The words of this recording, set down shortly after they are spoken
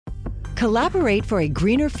Collaborate for a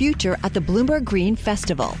greener future at the Bloomberg Green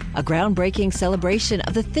Festival, a groundbreaking celebration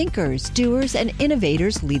of the thinkers, doers, and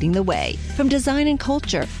innovators leading the way. From design and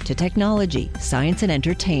culture to technology, science, and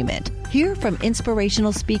entertainment. Hear from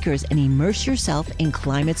inspirational speakers and immerse yourself in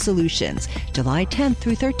climate solutions. July 10th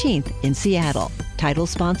through 13th in Seattle. Title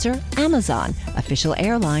sponsor, Amazon. Official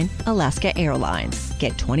airline, Alaska Airlines.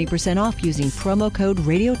 Get 20% off using promo code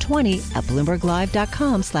Radio20 at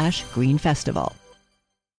BloombergLive.com/greenfestival.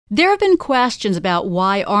 There have been questions about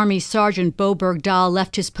why Army Sergeant Bo Bergdahl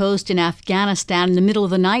left his post in Afghanistan in the middle of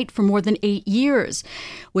the night for more than 8 years.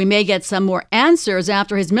 We may get some more answers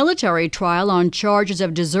after his military trial on charges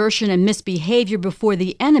of desertion and misbehavior before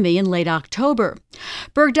the enemy in late October.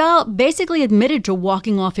 Bergdahl basically admitted to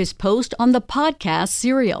walking off his post on the podcast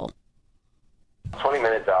Serial. 20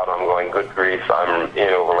 minutes out, I'm going, good grief, I'm in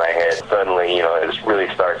over my head. Suddenly, it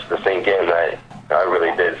really starts to sink in that I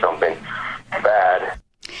really did something bad.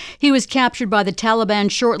 He was captured by the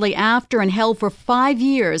Taliban shortly after and held for 5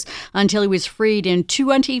 years until he was freed in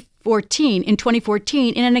 2014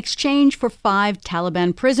 in an exchange for 5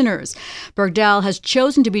 Taliban prisoners. Bergdahl has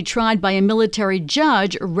chosen to be tried by a military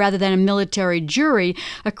judge rather than a military jury,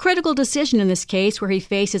 a critical decision in this case where he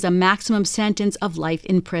faces a maximum sentence of life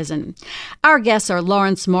in prison. Our guests are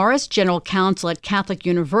Lawrence Morris, General Counsel at Catholic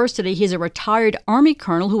University. He's a retired Army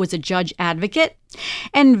colonel who was a judge advocate.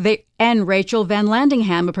 And Rachel Van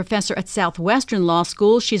Landingham, a professor at Southwestern Law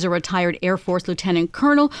School. She's a retired Air Force lieutenant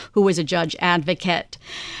colonel who is a judge advocate.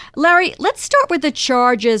 Larry, let's start with the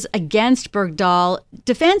charges against Bergdahl.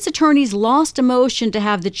 Defense attorneys lost a motion to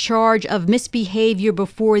have the charge of misbehavior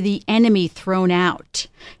before the enemy thrown out.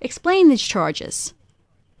 Explain these charges.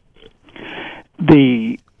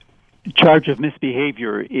 The charge of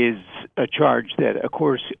misbehavior is a charge that, of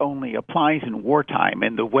course, only applies in wartime,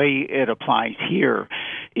 and the way it applies here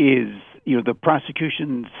is, the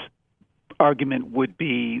prosecution's argument would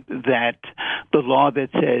be that the law that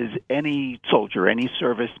says any soldier, any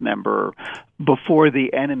service member before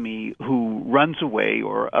the enemy who runs away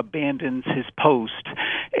or abandons his post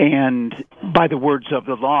and, by the words of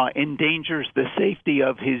the law, endangers the safety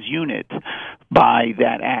of his unit by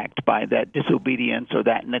that act, by that disobedience or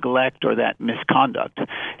that neglect or that misconduct,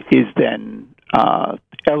 is then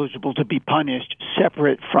eligible to be punished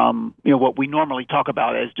separate from, what we normally talk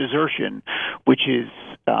about as desertion, which is,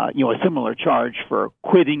 a similar charge for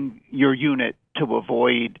quitting your unit to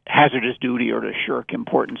avoid hazardous duty or to shirk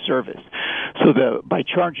important service. So by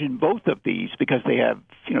charging both of these, because they have,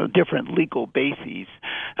 different legal bases,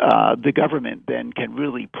 the government then can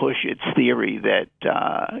really push its theory that,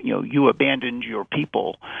 you abandoned your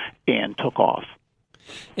people and took off.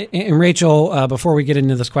 And Rachel, before we get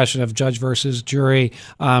into this question of judge versus jury,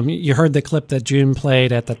 you heard the clip that June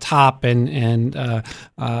played at the top, and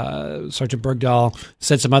Sergeant Bergdahl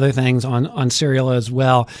said some other things on Serial as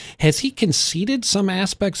well. Has he conceded some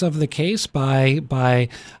aspects of the case by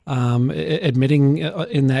admitting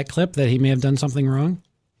in that clip that he may have done something wrong?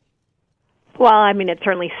 Well, it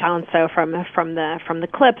certainly sounds so from the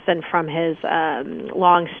clips and from his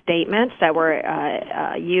long statements that were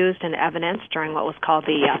used in evidence during what was called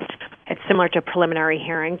it's similar to a preliminary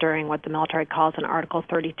hearing during what the military calls an Article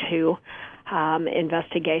 32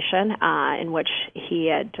 investigation, in which he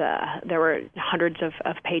had there were hundreds of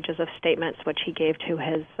pages of statements which he gave to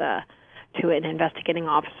his to an investigating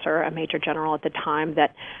officer, a major general at the time,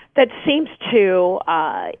 that seems to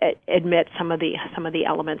admit some of the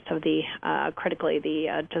elements of the critically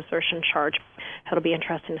the desertion charge. It'll be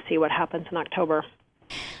interesting to see what happens in October.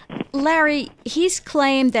 Larry, he's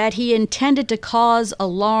claimed that he intended to cause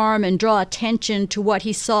alarm and draw attention to what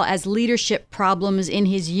he saw as leadership problems in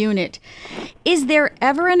his unit. Is there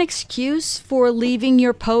ever an excuse for leaving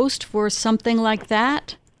your post for something like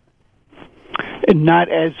that? Not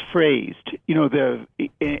as phrased. The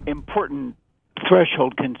important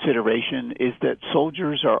threshold consideration is that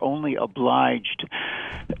soldiers are only obliged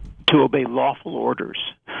to obey lawful orders.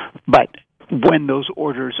 But when those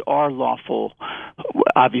orders are lawful,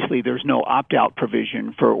 obviously there's no opt-out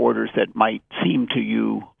provision for orders that might seem to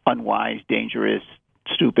you unwise, dangerous,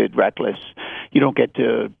 stupid, reckless. You don't get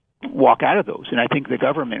to walk out of those. And I think the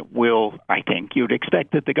government you'd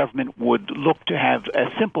expect that the government would look to have a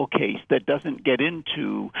simple case that doesn't get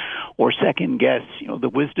into or second guess, the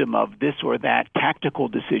wisdom of this or that tactical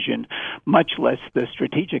decision, much less the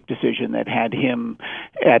strategic decision that had him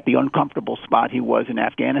at the uncomfortable spot he was in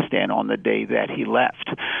Afghanistan on the day that he left.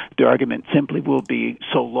 The argument simply will be,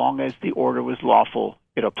 so long as the order was lawful,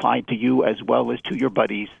 it applied to you as well as to your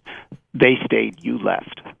buddies, they stayed, you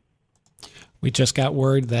left. We just got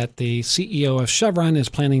word that the CEO of Chevron is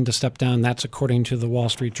planning to step down. That's according to the Wall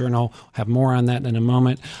Street Journal. We'll have more on that in a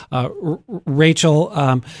moment. Rachel,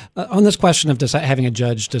 on this question of having a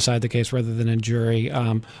judge decide the case rather than a jury,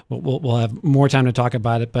 we'll have more time to talk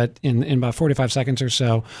about it. But in about 45 seconds or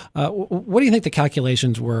so, what do you think the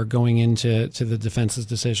calculations were going into the defense's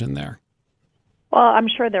decision there? Well, I'm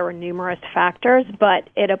sure there were numerous factors, but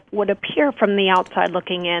it would appear from the outside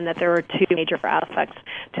looking in that there were two major aspects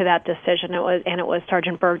to that decision. It was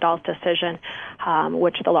Sergeant Bergdahl's decision,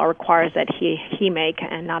 which the law requires that he make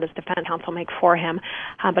and not his defense counsel make for him.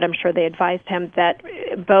 But I'm sure they advised him that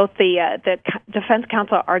both the defense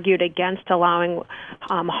counsel argued against allowing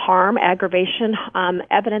harm, aggravation,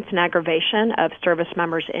 evidence and aggravation of service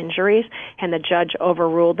members' injuries, and the judge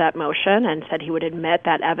overruled that motion and said he would admit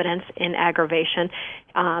that evidence in aggravation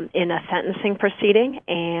in a sentencing proceeding.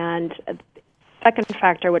 And second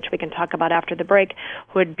factor, which we can talk about after the break,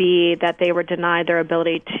 would be that they were denied their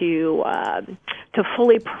ability to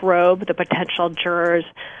fully probe the potential jurors'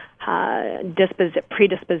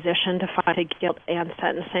 predisposition to find guilt and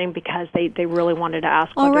sentencing, because they really wanted to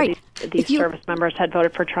ask whether these service members had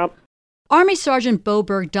voted for Trump. Army Sergeant Bo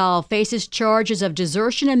Bergdahl faces charges of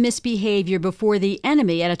desertion and misbehavior before the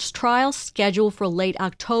enemy at its trial scheduled for late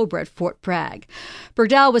October at Fort Bragg.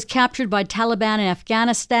 Bergdahl was captured by Taliban in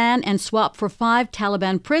Afghanistan and swapped for 5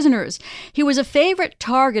 Taliban prisoners. He was a favorite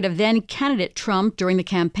target of then-candidate Trump during the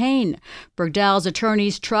campaign. Bergdahl's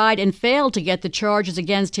attorneys tried and failed to get the charges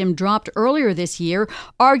against him dropped earlier this year,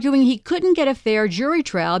 arguing he couldn't get a fair jury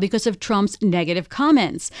trial because of Trump's negative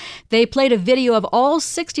comments. They played a video of all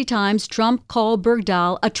 60 times Trump called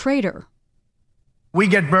Bergdahl a traitor. We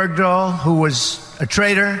get Bergdahl, who was a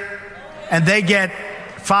traitor, and they get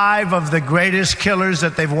 5 of the greatest killers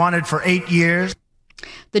that they've wanted for 8 years.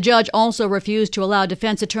 The judge also refused to allow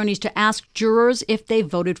defense attorneys to ask jurors if they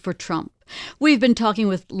voted for Trump. We've been talking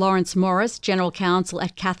with Lawrence Morris, general counsel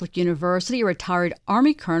at Catholic University, a retired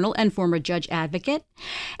Army colonel and former judge advocate,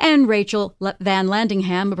 and Rachel Van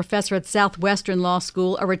Landingham, a professor at Southwestern Law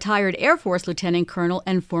School, a retired Air Force lieutenant colonel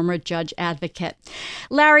and former judge advocate.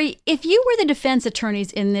 Larry, if you were the defense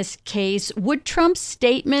attorneys in this case, would Trump's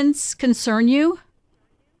statements concern you?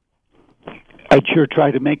 I'd sure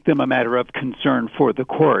try to make them a matter of concern for the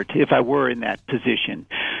court if I were in that position.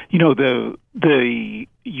 You know, the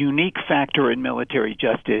unique factor in military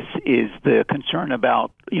justice is the concern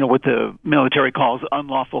about, what the military calls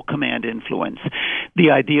unlawful command influence.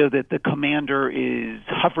 The idea that the commander is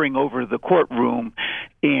hovering over the courtroom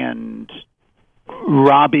and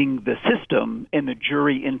robbing the system and the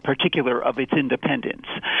jury in particular of its independence.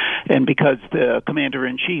 And because the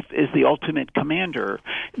commander-in-chief is the ultimate commander,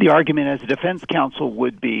 the argument as a defense counsel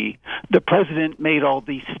would be the president made all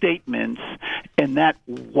these statements and that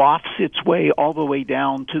wafts its way all the way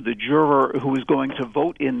down to the juror who is going to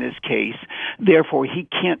vote in this case. Therefore, he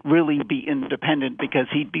can't really be independent because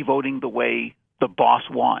he'd be voting the way the boss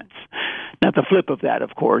wants. Now, the flip of that,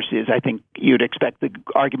 of course, is I think you'd expect the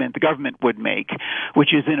argument the government would make,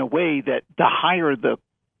 which is in a way that the higher the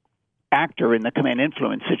actor in the command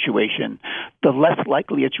influence situation, the less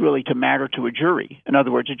likely it's really to matter to a jury. In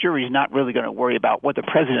other words, a jury is not really going to worry about what the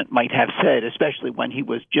president might have said, especially when he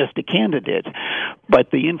was just a candidate. But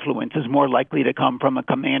the influence is more likely to come from a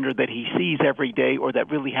commander that he sees every day or that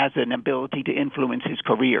really has an ability to influence his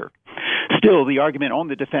career. Still, the argument on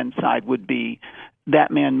the defense side would be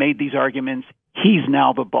that man made these arguments. He's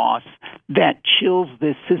now the boss. That chills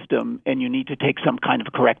this system, and you need to take some kind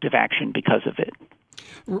of corrective action because of it.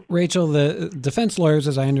 Rachel, the defense lawyers,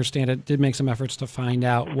 as I understand it, did make some efforts to find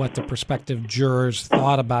out what the prospective jurors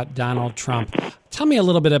thought about Donald Trump. Tell me a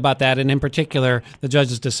little bit about that, and in particular, the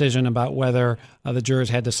judge's decision about whether the jurors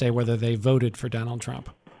had to say whether they voted for Donald Trump.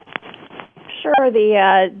 Sure.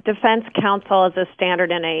 The defense counsel is a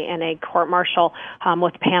standard in a court-martial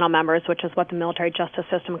with panel members, which is what the military justice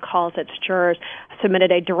system calls its jurors,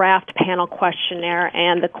 submitted a draft panel questionnaire,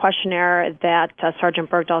 and the questionnaire that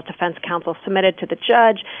Sergeant Bergdahl's defense counsel submitted to the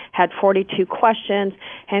judge had 42 questions,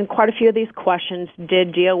 and quite a few of these questions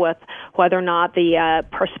did deal with whether or not the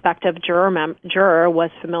prospective juror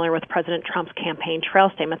was familiar with President Trump's campaign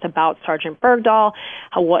trail statements about Sergeant Bergdahl,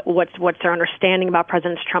 what's their understanding about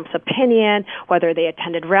President Trump's opinion, whether they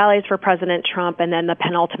attended rallies for President Trump, and then the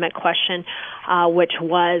penultimate question, which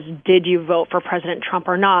was, did you vote for President Trump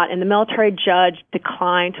or not? And the military judge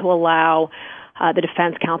declined to allow the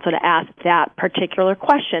defense counsel to ask that particular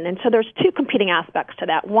question. And so there's two competing aspects to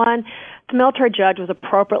that. One, the military judge was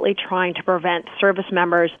appropriately trying to prevent service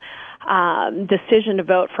members' decision to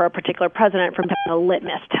vote for a particular president from having a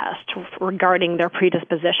litmus test regarding their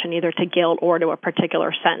predisposition either to guilt or to a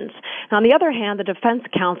particular sentence. And on the other hand, the defense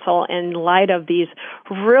counsel, in light of these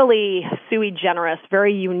really sui generis,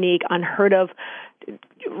 very unique, unheard of,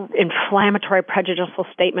 inflammatory, prejudicial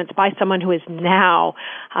statements by someone who is now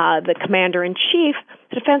the commander-in-chief,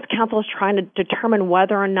 the defense counsel is trying to determine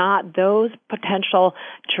whether or not those potential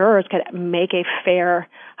jurors could make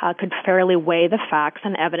could fairly weigh the facts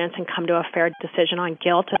and evidence and come to a fair decision on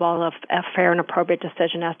guilt, as well as a fair and appropriate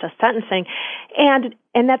decision as to sentencing. And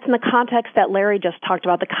that's in the context that Larry just talked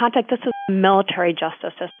about. The context, this is the military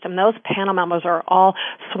justice system. Those panel members are all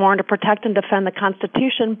sworn to protect and defend the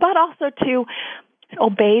Constitution, but also to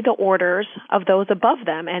obey the orders of those above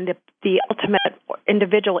them, and the ultimate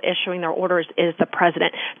individual issuing their orders is the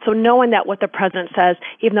president. So knowing that what the president says,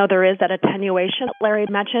 even though there is that attenuation that Larry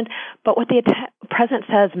mentioned, but what the president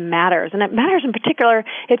says matters, and it matters in particular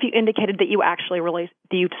if you indicated that you actually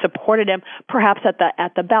you supported him, perhaps at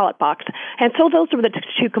the ballot box. And so those are the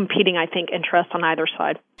two competing, I think, interests on either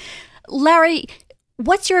side. Larry,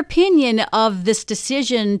 what's your opinion of this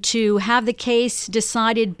decision to have the case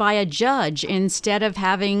decided by a judge instead of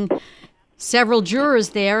having several jurors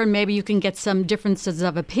there, and maybe you can get some differences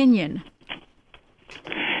of opinion?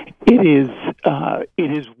 It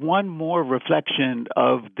is one more reflection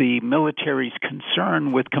of the military's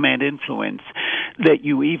concern with command influence that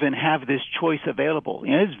you even have this choice available.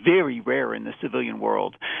 And it's very rare in the civilian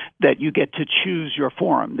world that you get to choose your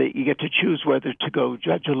forum, that you get to choose whether to go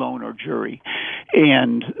judge alone or jury.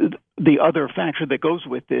 And the other factor that goes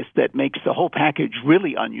with this that makes the whole package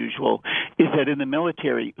really unusual is that in the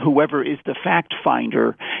military, whoever is the fact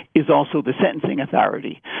finder is also the sentencing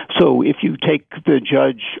authority. So if you take the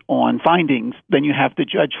judge on findings, then you have the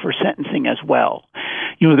judge for sentencing as well.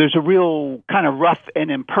 You know, there's a real kind of rough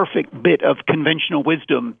and imperfect bit of conventional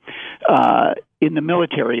wisdom in the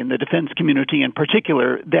military, in the defense community in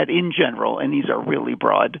particular, that in general, and these are really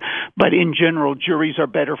broad, but in general, juries are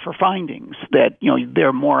better for findings, that, you know,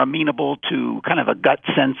 they're more amenable to kind of a gut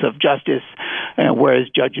sense of justice, whereas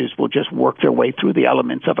judges will just work their way through the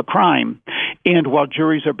elements of a crime. And while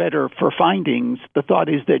juries are better for findings, the thought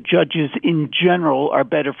is that judges in general are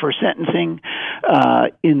better for sentencing,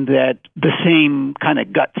 in that the same kind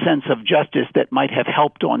of gut sense of justice that might have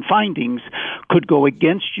helped on findings could go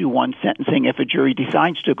against you on sentencing if a jury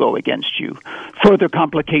decides to go against you. Further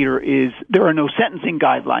complicator is there are no sentencing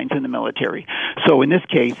guidelines in the military. So in this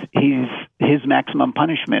case, his maximum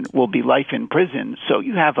punishment will be life in prison. So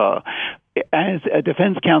you have as a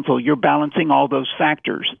defense counsel, you're balancing all those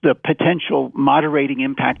factors, the potential moderating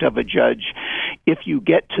impact of a judge if you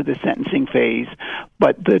get to the sentencing phase,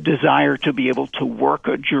 but the desire to be able to work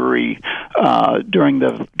a jury during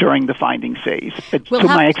the finding phase.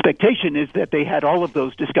 My expectation is that they had all of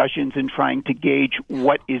those discussions in trying to gauge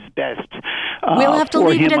what is best. We'll have to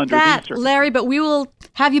leave it at that, Larry, but we will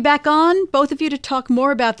have you back on, both of you, to talk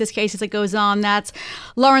more about this case as it goes on. That's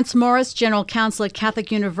Lawrence Morris, General Counsel at Catholic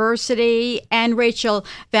University, and Rachel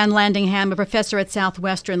Van Landingham, a professor at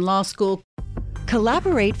Southwestern Law School.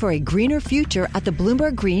 Collaborate for a greener future at the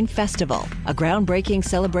Bloomberg Green Festival, a groundbreaking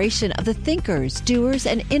celebration of the thinkers, doers,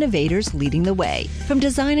 and innovators leading the way. From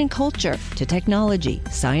design and culture to technology,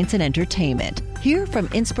 science, and entertainment. Hear from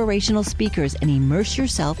inspirational speakers and immerse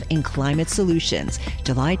yourself in climate solutions.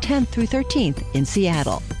 July 10th through 13th in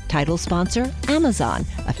Seattle. Title sponsor, Amazon.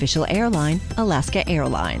 Official airline, Alaska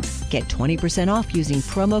Airlines. Get 20% off using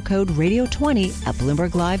promo code radio20 at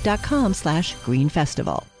BloombergLive.com/Green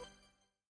Festival.